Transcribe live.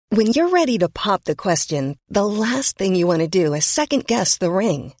When you're ready to pop the question, the last thing you want to do is second-guess the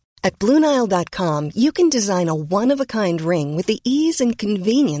ring. At BlueNile.com, you can design a one-of-a-kind ring with the ease and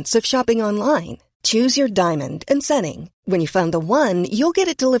convenience of shopping online. Choose your diamond and setting. When you find the one, you'll get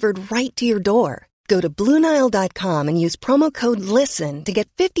it delivered right to your door. Go to BlueNile.com and use promo code LISTEN to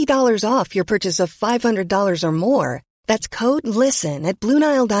get $50 off your purchase of $500 or more. That's code LISTEN at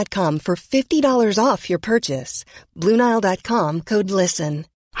BlueNile.com for $50 off your purchase. BlueNile.com, code LISTEN.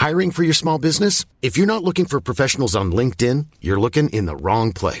 Hiring for your small business? If you're not looking for professionals on LinkedIn, you're looking in the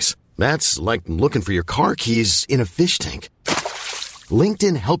wrong place. That's like looking for your car keys in a fish tank.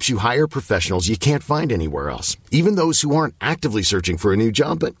 LinkedIn helps you hire professionals you can't find anywhere else, even those who aren't actively searching for a new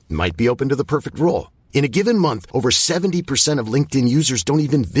job but might be open to the perfect role. In a given month, over 70% of LinkedIn users don't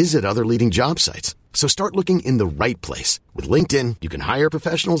even visit other leading job sites. So start looking in the right place. With LinkedIn, you can hire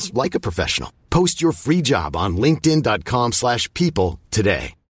professionals like a professional. Post your free job on linkedin.com/people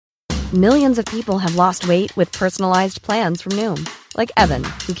today. Millions of people have lost weight with personalized plans from Noom. Like Evan,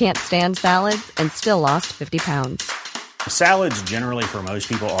 who can't stand salads and still lost 50 pounds. Salads generally for most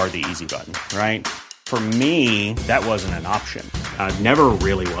people are the easy button, right? For me, that wasn't an option. I never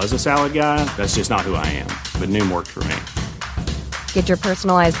really was a salad guy. That's just not who I am. But Noom worked for me. Get your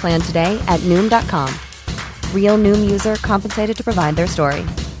personalized plan today at Noom.com. Real Noom user compensated to provide their story.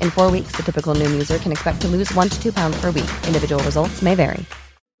 In 4 weeks, the typical Noom user can expect to lose 1 to 2 pounds per week. Individual results may vary.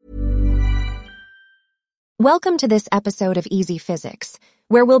 Welcome to this episode of Easy Physics,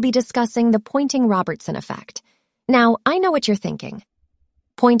 where we'll be discussing the Poynting-Robertson effect. Now, I know what you're thinking.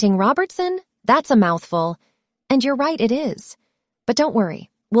 Poynting-Robertson? That's a mouthful. And you're right, it is. But don't worry,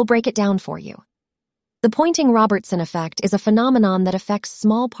 we'll break it down for you. The Poynting-Robertson effect is a phenomenon that affects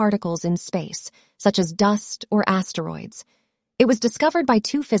small particles in space, such as dust or asteroids. It was discovered by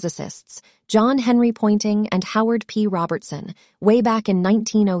two physicists, John Henry Poynting and Howard P. Robertson, way back in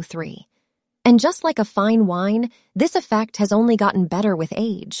 1903. And just like a fine wine, this effect has only gotten better with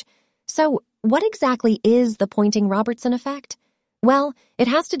age. So, what exactly is the Poynting-Robertson effect? Well, it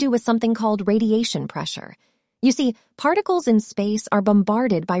has to do with something called radiation pressure. You see, particles in space are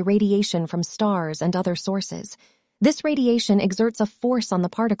bombarded by radiation from stars and other sources. This radiation exerts a force on the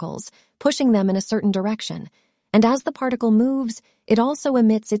particles, pushing them in a certain direction. And as the particle moves, it also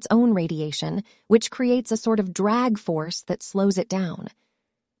emits its own radiation, which creates a sort of drag force that slows it down.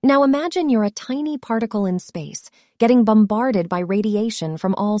 Now imagine you're a tiny particle in space, getting bombarded by radiation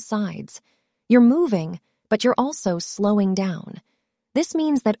from all sides. You're moving, but you're also slowing down. This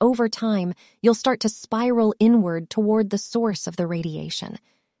means that over time, you'll start to spiral inward toward the source of the radiation.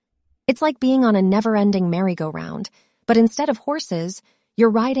 It's like being on a never-ending merry-go-round, but instead of horses, you're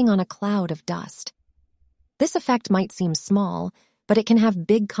riding on a cloud of dust. This effect might seem small, but it can have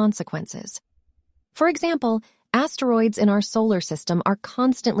big consequences. For example, asteroids in our solar system are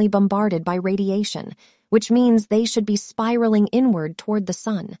constantly bombarded by radiation, which means they should be spiraling inward toward the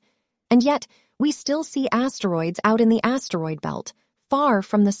sun. And yet, we still see asteroids out in the asteroid belt, far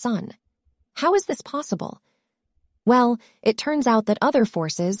from the sun. How is this possible? Well, it turns out that other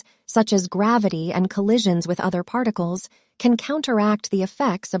forces, such as gravity and collisions with other particles, can counteract the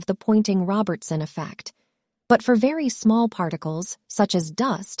effects of the Poynting-Robertson effect. But for very small particles, such as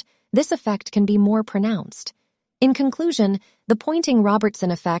dust, this effect can be more pronounced. In conclusion, the Poynting-Robertson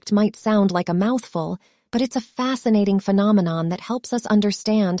effect might sound like a mouthful, but it's a fascinating phenomenon that helps us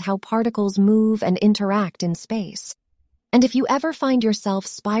understand how particles move and interact in space. And if you ever find yourself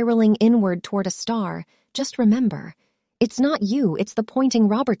spiraling inward toward a star, just remember, it's not you, it's the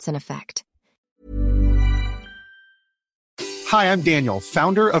Poynting-Robertson effect. Hi, I'm Daniel,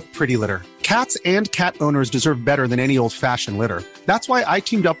 founder of Pretty Litter. Cats and cat owners deserve better than any old-fashioned litter. That's why I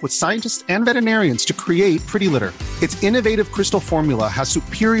teamed up with scientists and veterinarians to create Pretty Litter. Its innovative crystal formula has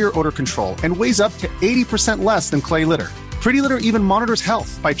superior odor control and weighs up to 80% less than clay litter. Pretty Litter even monitors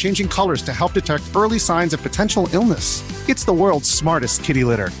health by changing colors to help detect early signs of potential illness. It's the world's smartest kitty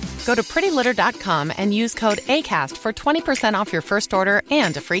litter. Go to prettylitter.com and use code ACAST for 20% off your first order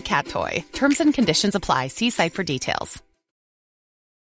and a free cat toy. Terms and conditions apply. See site for details.